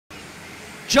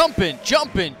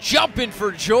jumping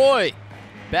for joy.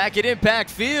 Back at Impact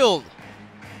Field.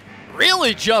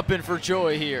 Really jumping for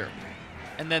joy here.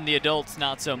 And then the adults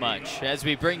not so much. As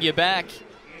we bring you back,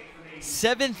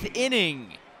 7th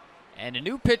inning. And a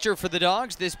new pitcher for the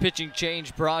Dogs. This pitching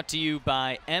change brought to you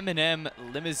by M&M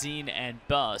Limousine and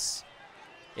Bus.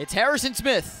 It's Harrison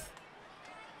Smith,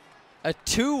 a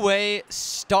two-way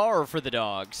star for the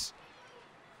Dogs,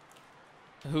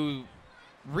 who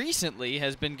recently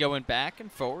has been going back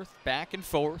and forth.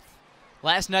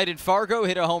 Last night in Fargo,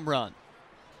 hit a home run.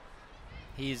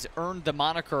 He's earned the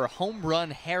moniker Home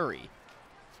Run Harry,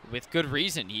 with good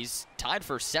reason. He's tied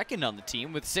for second on the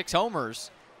team with 6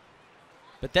 homers.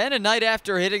 But then a night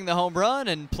after hitting the home run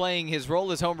and playing his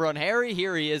role as Home Run Harry,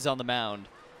 here he is on the mound,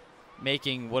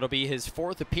 making what'll be his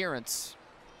 4th appearance.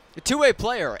 A two-way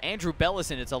player, Andrew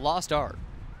Belleson, it's a lost art.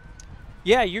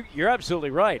 Yeah, you're absolutely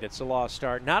right. It's a lost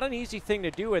art. Not an easy thing to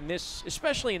do in this,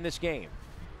 especially in this game.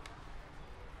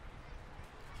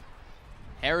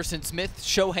 Harrison Smith,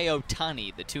 Shohei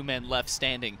Ohtani, the 2 men left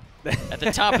standing at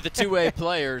the top of the two-way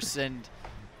players. And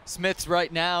Smith's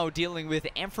right now dealing with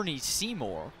Anthony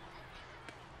Seymour.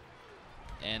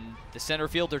 And the center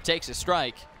fielder takes a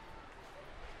strike.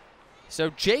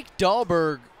 So Jake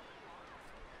Dahlberg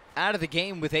out of the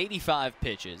game with 85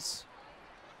 pitches.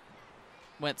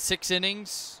 Went 6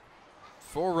 innings,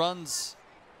 4 runs,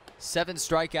 7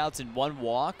 strikeouts, and 1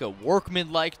 walk. A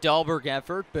workmanlike Dahlberg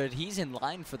effort, but he's in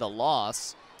line for the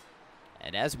loss.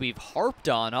 And as we've harped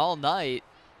on all night,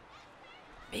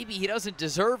 maybe he doesn't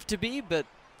deserve to be, but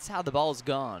that's how the ball's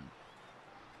gone.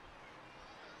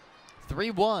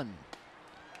 3-1.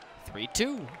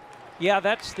 3-2. Yeah,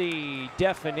 that's the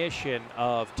definition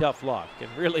of tough luck, and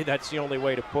really that's the only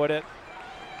way to put it.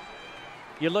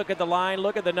 You look at the line,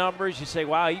 look at the numbers, you say,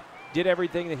 wow, he did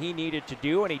everything that he needed to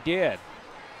do, and he did.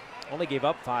 Only gave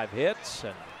up 5 hits,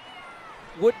 and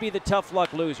would be the tough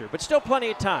luck loser, but still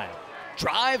plenty of time.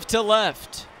 Drive to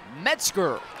left.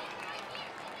 Metzger.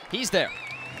 He's there.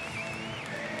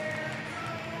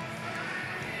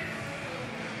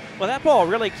 Well, that ball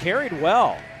really carried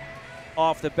well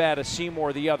off the bat of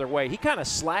Seymour the other way. He kind of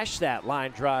slashed that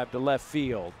line drive to left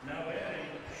field.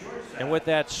 And with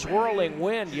that swirling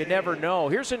wind, you never know.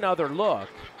 Here's another look.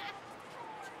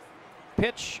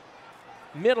 Pitch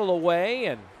middle away,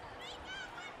 and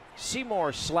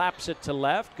Seymour slaps it to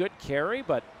left. Good carry,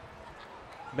 but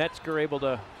Metzger able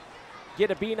to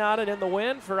get a bean on it in the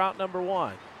wind for out number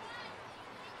 1.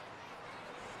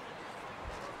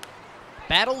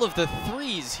 Battle of the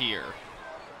threes here.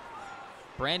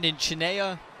 Brandon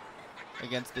Chinea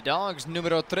against the Dogs,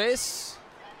 numero 3,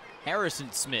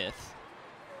 Harrison Smith.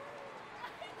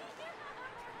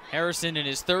 Harrison in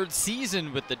his 3rd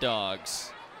season with the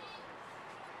Dogs,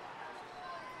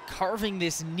 carving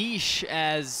this niche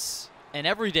as an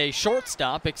everyday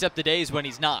shortstop, except the days when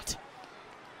he's not.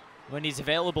 When he's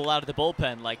available out of the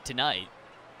bullpen like tonight.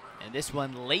 And this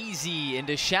one lazy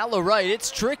into shallow right. It's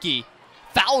tricky.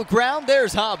 Foul ground,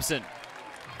 there's Hobson.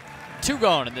 2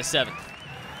 gone in the 7th.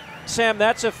 Sam,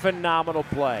 that's a phenomenal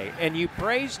play, and you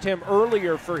praised him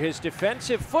earlier for his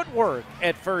defensive footwork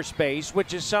at first base,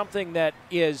 which is something that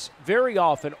is very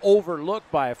often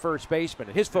overlooked by a first baseman.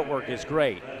 And his footwork is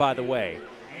great, by the way.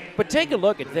 But take a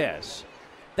look at this.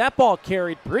 That ball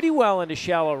carried pretty well into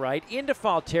shallow right, into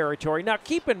foul territory. Now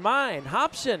keep in mind,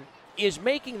 Hobson is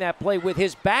making that play with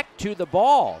his back to the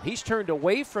ball. He's turned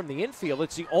away from the infield.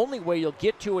 It's the only way you'll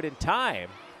get to it in time.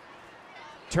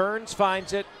 Turns,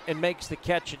 finds it, and makes the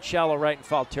catch in shallow right and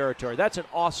foul territory. That's an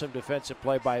awesome defensive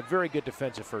play by a very good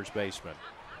defensive first baseman.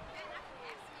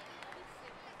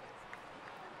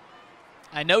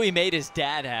 I know he made his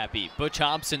dad happy. Butch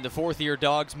Hobson, the 4th-year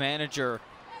Dogs manager,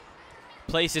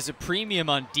 places a premium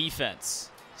on defense,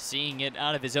 seeing it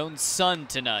out of his own son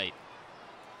tonight.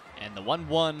 And the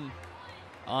 1-1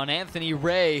 on Anthony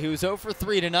Ray, who's 0 for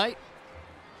 3 tonight.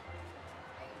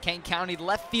 Kane County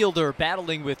left fielder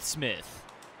battling with Smith.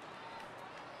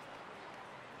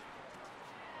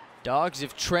 Dogs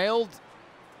have trailed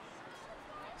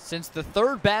since the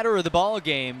 3rd batter of the ball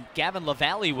game. Gavin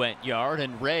LaValle went yard,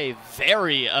 and Ray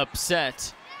very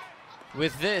upset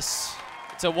with this.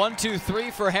 It's a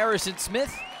 1-2-3 for Harrison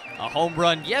Smith. A home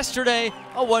run yesterday,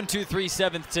 a 1-2-3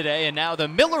 7th today, and now the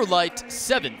Miller Lite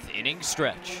 7th inning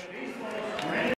stretch.